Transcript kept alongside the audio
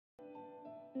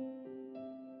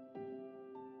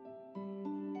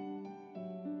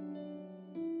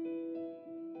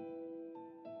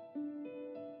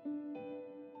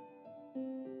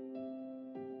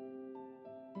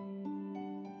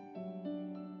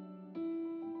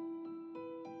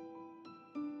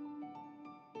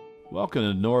Welcome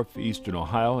to northeastern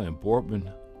Ohio and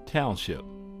Boardman Township.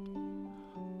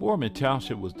 Boardman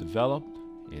Township was developed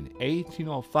in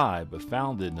 1805 but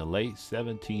founded in the late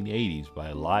 1780s by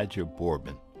Elijah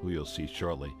Boardman, who you'll see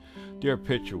shortly. Their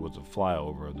picture was a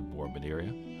flyover of the Boardman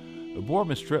area. The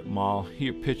Boardman Strip Mall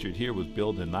here pictured here was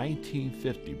built in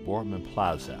 1950, Boardman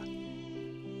Plaza.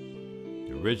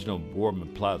 The original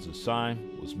Boardman Plaza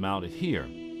sign was mounted here.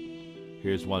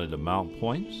 Here's one of the mount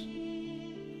points,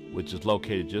 which is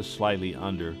located just slightly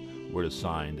under where the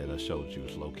sign that I showed you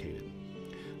is located.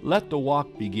 Let the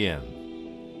walk begin.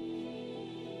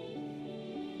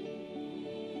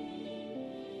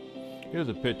 Here's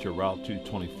a picture of Route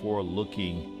 224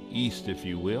 looking east, if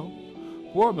you will.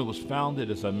 Boardman was founded,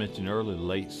 as I mentioned earlier, in the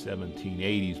late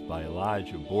 1780s by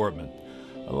Elijah Boardman.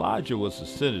 Elijah was a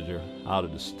senator out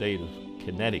of the state of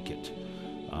Connecticut.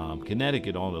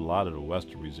 Connecticut owned a lot of the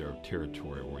Western Reserve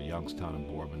Territory where Youngstown and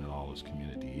Boardman and all this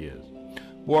community is.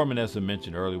 Boardman, as I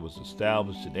mentioned earlier, was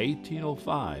established in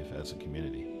 1805 as a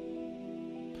community.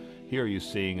 Here you're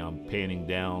seeing I'm panning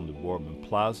down the Boardman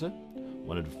Plaza,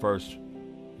 one of the first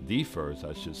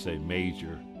I should say,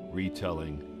 major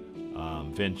retailing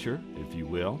venture, if you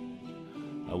will,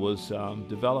 was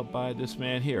developed by this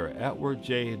man here, Edward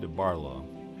J. DeBartolo.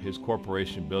 His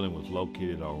corporation building was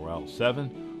located on Route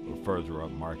 7 or further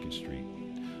up Market Street.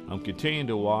 I'm continuing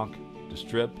to walk the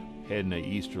strip, heading in a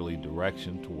easterly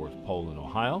direction towards Poland,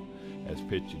 Ohio, as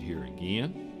pictured here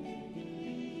again.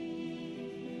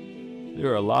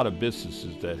 There are a lot of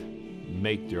businesses that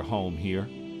make their home here.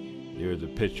 There's a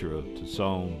picture of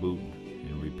Tucson Boot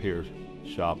and Repair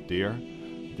Shop there.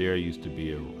 There used to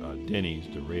be a Denny's,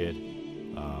 the red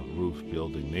roof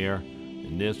building there.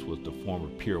 And this was the former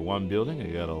Pier 1 building.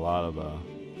 They got a lot of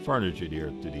furniture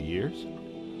there through the years.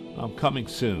 Coming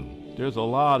soon. There's a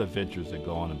lot of ventures that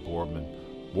go on in Boardman.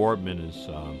 Boardman is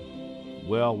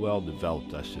well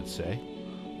developed, I should say.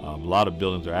 A lot of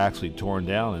buildings are actually torn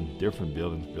down and different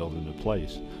buildings built into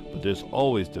place. But there's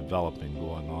always developing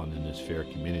going on in this fair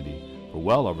community for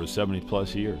well over 70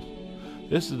 plus years.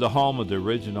 This is the home of the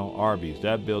original Arby's.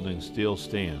 That building still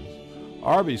stands.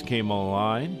 Arby's came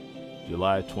online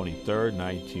July 23rd,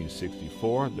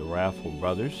 1964. The Raffle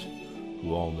brothers,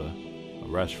 who owned a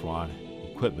restaurant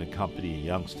equipment company in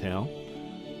Youngstown,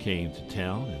 came to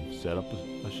town and set up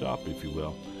a shop, if you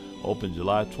will. Opened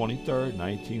July 23rd,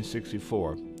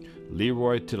 1964.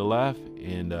 Leroy to the left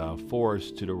and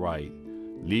Forrest to the right.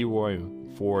 Leroy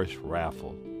Forrest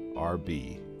Raffle,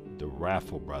 RB, the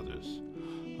Raffle brothers.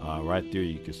 Right there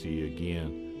you can see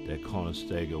again that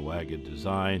Conestoga wagon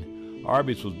design.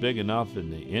 Arby's was big enough in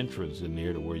the entrance in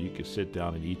there to where you could sit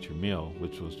down and eat your meal,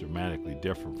 which was dramatically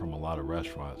different from a lot of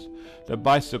restaurants. That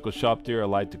bicycle shop there, I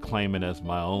like to claim it as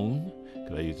my own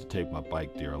because I used to take my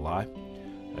bike there a lot.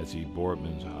 I see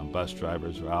Boardman's bus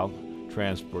drivers are out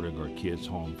transporting our kids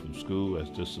home from school, as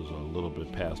this is a little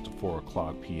bit past the 4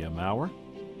 o'clock p.m. hour.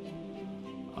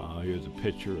 Here's a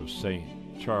picture of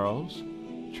St. Charles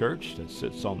Church that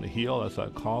sits on the hill, as I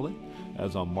call it,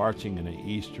 as I'm marching in an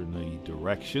easterly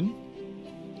direction.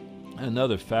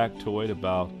 Another factoid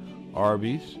about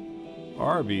Arby's.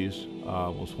 Arby's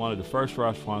was one of the first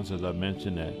restaurants, as I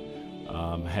mentioned, that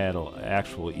had an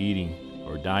actual eating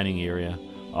or dining area.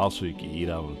 Also, you could eat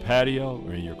out on the patio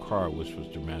or in your car, which was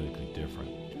dramatically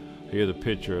different. Here's a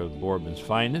picture of Boardman's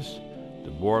finest.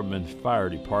 The Boardman Fire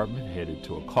Department headed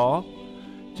to a call.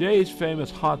 Jay's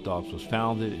Famous Hot Dogs was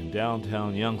founded in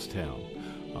downtown Youngstown.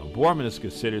 Boardman is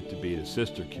considered to be the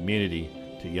sister community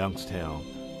to Youngstown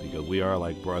because we are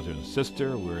like brother and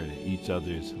sister. We're in each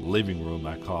other's living room,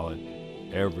 I call it,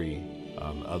 every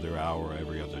other hour,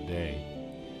 every other day.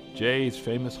 Jay's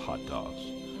Famous Hot Dogs.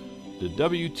 The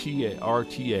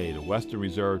WRTA, the Western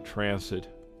Reserve Transit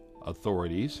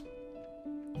Authorities,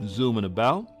 zooming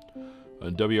about.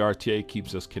 WRTA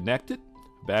keeps us connected.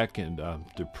 Back in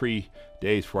the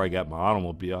pre-days before I got my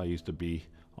automobile, I used to be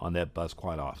on that bus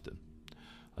quite often.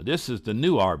 This is the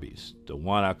new Arby's, the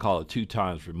one I call it 2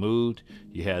 times removed.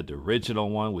 You had the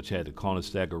original one, which had the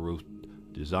Conestoga roof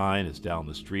design. It's down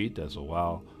the street. That's a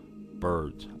Wild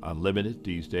Birds Unlimited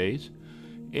these days.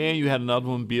 And you had another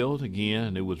one built again,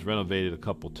 and it was renovated a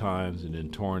couple times and then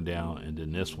torn down, and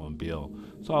then this one built.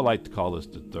 So I like to call this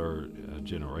the third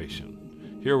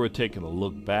generation. Here we're taking a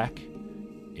look back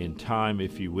in time,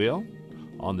 if you will.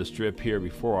 On the strip here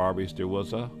before Arby's, there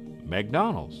was a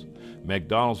McDonald's.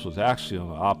 McDonald's was actually on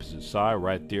the opposite side.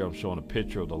 Right there, I'm showing a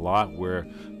picture of the lot where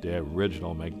the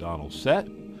original McDonald's set.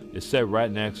 It's set right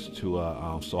next to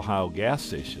Ohio gas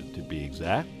station, to be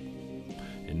exact.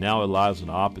 And now it lies on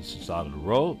the opposite side of the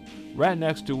road, right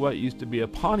next to what used to be a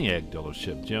Pontiac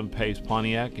dealership. Jim Pace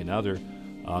Pontiac and other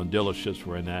Dealerships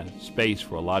were in that space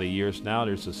for a lot of years now.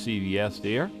 There's a CVS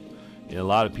there. And a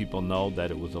lot of people know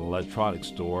that it was an electronics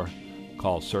store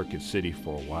called Circuit City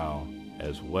for a while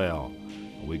as well.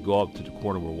 And we go up to the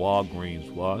corner where Walgreens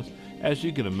was. As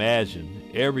you can imagine,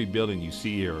 every building you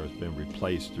see here has been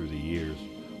replaced through the years.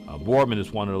 Boardman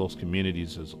is one of those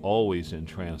communities that's always in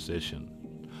transition.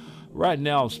 Right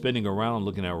now I'm spinning around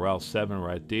looking at Route 7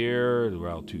 right there,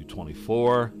 Route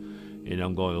 224, and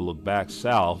I'm going to look back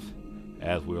south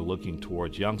as we're looking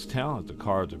towards Youngstown, as the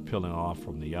cars are peeling off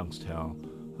from the Youngstown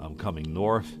coming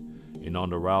north, and on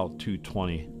the Route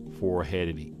 224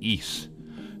 headed east.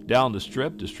 Down the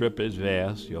strip is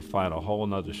vast. You'll find a whole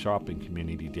nother shopping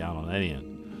community down on that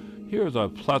end. Here's a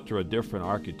plethora of different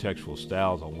architectural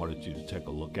styles I wanted you to take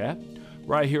a look at.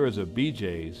 Right here is a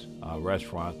BJ's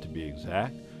restaurant, to be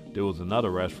exact. There was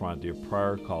another restaurant there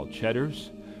prior called Cheddar's.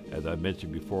 As I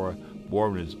mentioned before,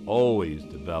 Boardman is always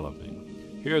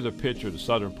developing. Here's a picture of the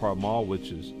Southern Park Mall,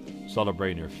 which is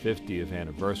celebrating their 50th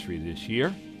anniversary this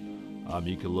year.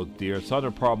 You can look there.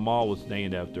 Southern Park Mall was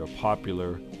named after a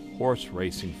popular horse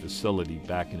racing facility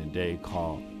back in the day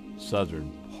called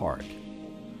Southern Park.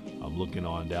 I'm looking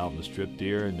on down the strip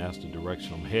there, and that's the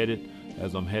direction I'm headed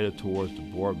as I'm headed towards the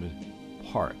Boardman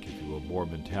Park, if you will,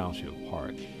 Boardman Township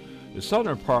Park. The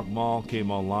Southern Park Mall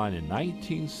came online in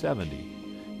 1970,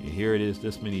 and here it is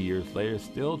this many years later,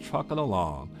 still trucking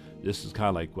along. This is kind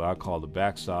of like what I call the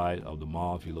backside of the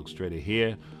mall. If you look straight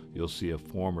ahead, you'll see a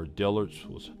former Dillard's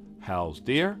was housed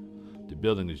there. The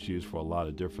building is used for a lot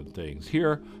of different things.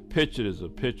 Here, pictured is a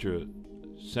picture of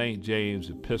St. James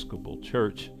Episcopal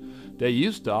Church. They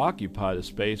used to occupy the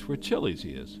space where Chili's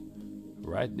is.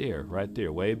 Right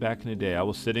there, way back in the day. I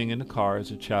was sitting in the car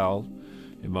as a child,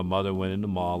 and my mother went in the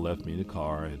mall, left me in the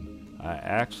car, and I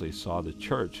actually saw the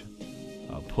church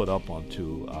put up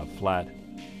onto a flat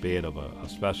bed of a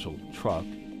special truck.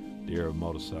 There are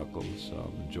motorcycles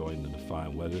enjoying the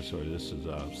fine weather. So this is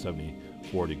a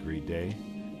 74-degree day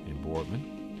in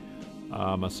Boardman.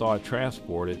 I saw it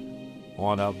transported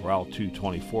on up Route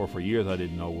 224. For years I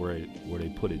didn't know where they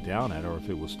put it down at, or if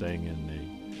it was staying in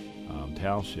the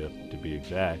township, to be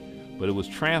exact. But it was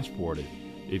transported,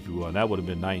 if you will, and that would have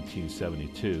been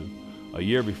 1972. A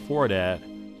year before that,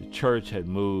 the church had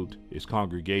moved its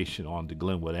congregation on to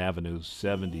Glenwood Avenue,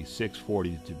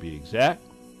 7640 to be exact.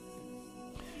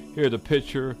 Here's a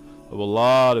picture of a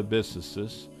lot of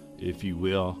businesses, if you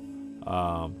will.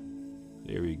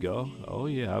 There we go. Oh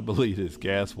yeah, I believe there's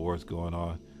gas wars going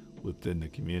on within the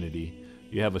community.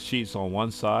 You have a Sheetz on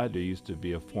one side. There used to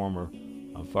be a former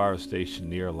fire station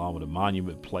near, along with a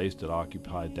monument place that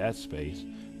occupied that space,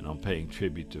 and I'm paying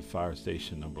tribute to fire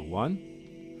station number 1.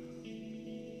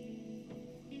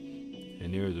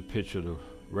 And here's a picture of the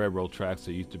railroad tracks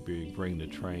that used to bring the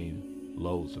train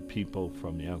loads of people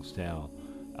from Youngstown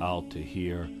out to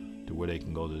here to where they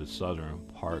can go to the Southern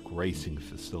Park racing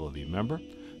facility. Remember?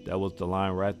 That was the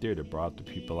line right there that brought the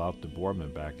people out to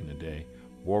Boardman back in the day.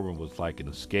 Boardman was like an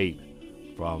escape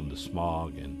from the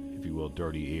smog and, if you will,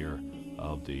 dirty air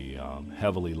of the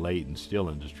heavily laden steel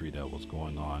industry that was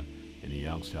going on in the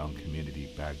Youngstown community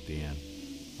back then.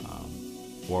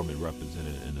 Boardman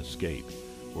represented an escape.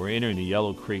 We're entering the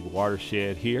Yellow Creek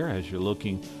watershed here as you're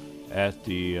looking at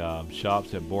the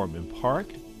shops at Boardman Park,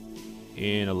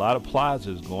 and a lot of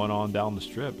plazas going on down the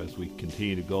strip as we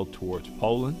continue to go towards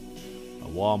Poland.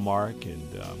 Walmart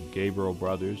and Gabriel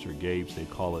Brothers, or Gabe's they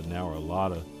call it now, are a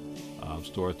lot of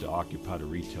stores that occupy the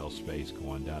retail space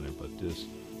going down there, but this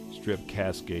strip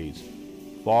cascades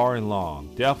far and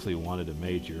long. Definitely one of the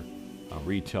major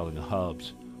retailing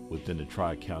hubs within the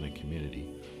Tri-County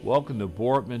community. Welcome to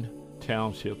Boardman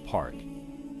Township Park,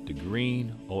 the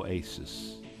Green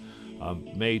Oasis.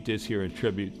 Made this here in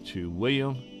tribute to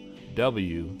William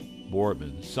W.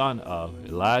 Boardman, son of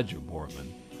Elijah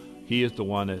Boardman. He is the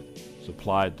one that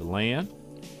supplied the land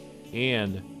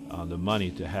and the money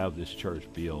to have this church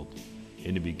built.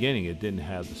 In the beginning, it didn't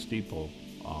have the steeple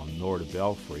nor the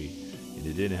belfry, and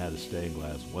it didn't have the stained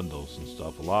glass windows and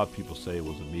stuff. A lot of people say it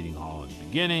was a meeting hall in the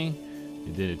beginning,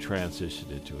 and then it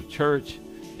transitioned into a church,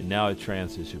 and now it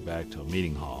transitioned back to a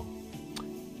meeting hall.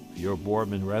 If you're a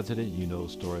Boardman resident, you know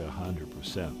the story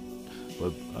 100%.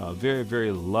 But a very,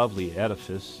 very lovely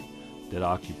edifice that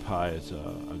occupies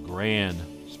a grand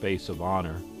space of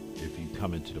honor. If you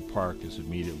come into the park, it's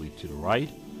immediately to the right.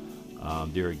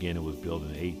 There again, it was built in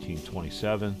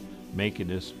 1827, making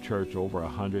this church over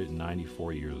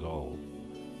 194 years old.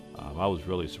 I was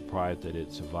really surprised that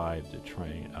it survived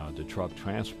the truck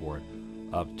transport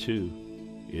up to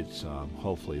its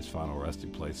hopefully its final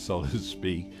resting place, so to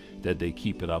speak, that they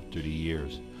keep it up through the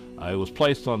years. It was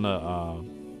placed on the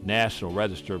National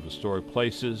Register of Historic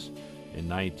Places in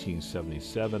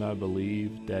 1977, I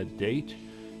believe, that date.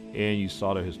 And you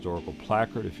saw the historical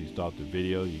placard. If you stop the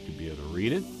video, you could be able to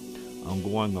read it. I'm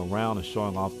going around and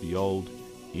showing off the old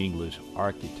English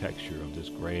architecture of this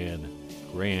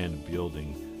grand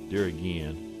building there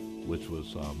again, which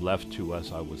was left to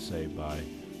us, I would say, by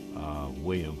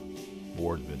William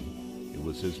Boardman. It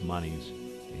was his monies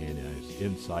and his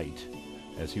insight,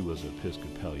 as he was an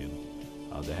Episcopalian,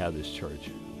 to have this church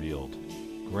built.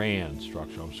 Grand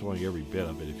structure. I'm showing you every bit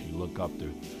of it. If you look up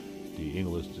the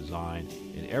English design,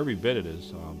 and every bit of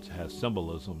this has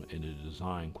symbolism in the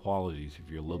design qualities.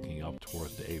 If you're looking up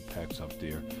towards the apex up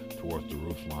there, towards the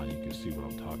roof line, you can see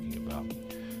what I'm talking about.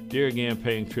 There again,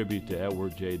 paying tribute to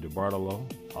Edward J. DEBARTOLO,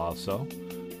 also,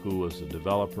 who was a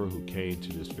developer who came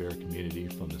to this fair community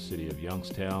from the city of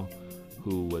Youngstown,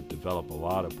 who would develop a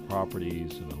lot of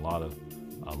properties and a lot of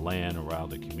land around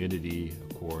the community.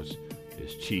 Of course,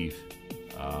 his chief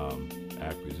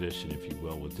acquisition, if you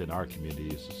will, within our community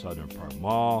is the Southern Park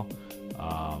Mall,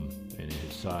 and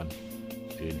his son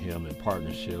and him in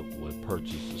partnership would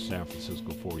purchase the San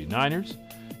Francisco 49ers,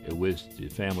 in which the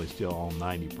family still own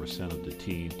 90% of the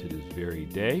team to this very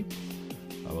day.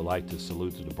 I would like to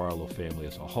salute the DeBartolo family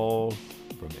as a whole,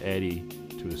 from Eddie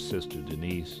to his sister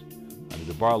Denise.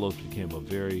 The DeBartolos became a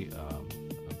very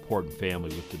important family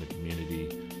within the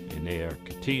community, and they are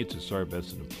continue to serve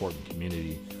as an important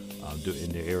community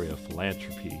in the area of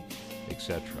philanthropy,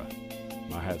 etc.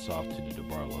 My hat's off to the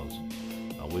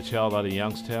DeBartolos, which held out of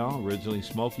Youngstown, originally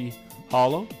Smoky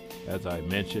Hollow, as I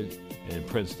mentioned, in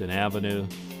Princeton Avenue,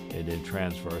 and then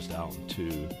transversed out into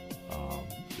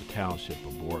the township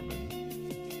of Boardman.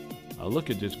 Look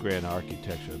at this grand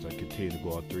architecture as I continue to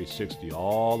go out 360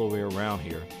 all the way around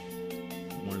here.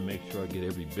 I want to make sure I get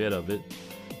every bit of it,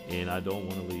 and I don't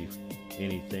want to leave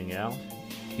anything out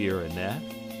here and that.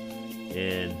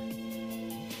 And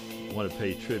I want to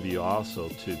pay tribute also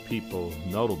to people,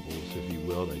 notables, if you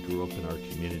will, that grew up in our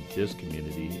community, this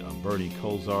community. Bernie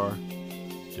Kosar,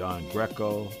 John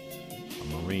Greco,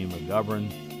 Maureen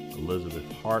McGovern, Elizabeth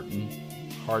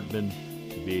Hartman,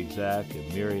 to be exact,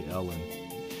 and Mary Ellen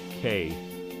Kay.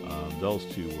 Those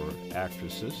two were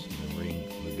actresses. Maureen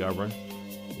McGovern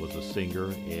was a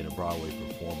singer and a Broadway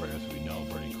performer, as we know.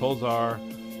 Bernie Kosar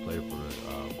played for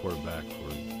the quarterback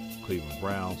for Cleveland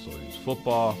Browns, so he was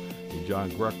football. And John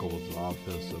Greco was an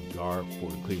offensive guard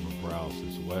for the Cleveland Browns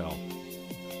as well.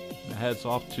 Hats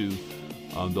off to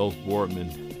those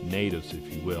Boardman natives,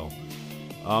 if you will.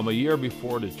 A year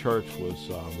before the church was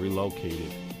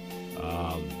relocated,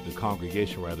 the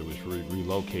congregation rather was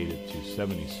relocated to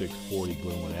 7640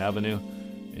 Glenwood Avenue,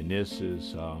 and this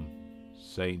is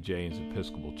St. James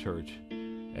Episcopal Church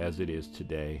as it is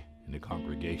today, in the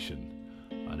congregation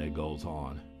that goes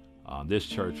on. This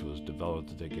church was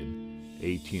developed, I think, in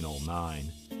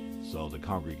 1809, so the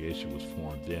congregation was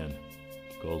formed then.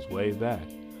 Goes way back.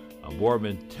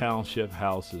 Boardman Township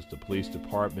houses the police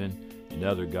department and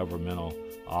other governmental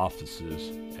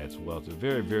offices as well. It's a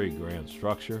very, very grand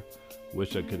structure.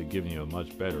 Wish I could have given you a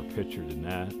much better picture than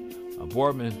that.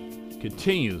 Boardman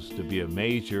continues to be a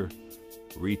major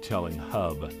retailing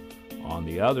hub. On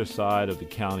the other side of the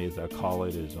county, as I call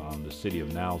it, is the city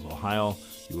of Niles, Ohio.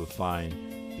 You will find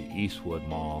the Eastwood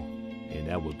Mall, and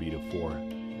that would be the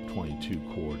 422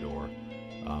 corridor.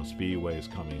 Speedway is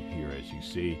coming here, as you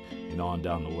see, and on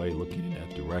down the way, looking in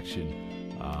that direction.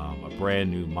 A brand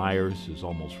new Myers is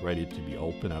almost ready to be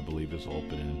open. I believe it's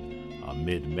opening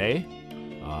mid-May.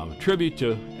 Tribute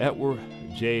to Edward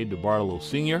J. DeBartolo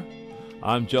Sr.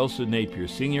 I'm Joseph Napier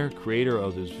Sr., creator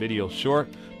of this video short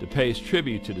that pays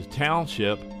tribute to the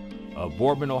township of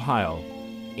Boardman, Ohio,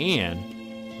 and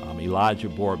Elijah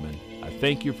Boardman. I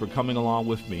thank you for coming along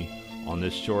with me on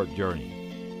this short journey.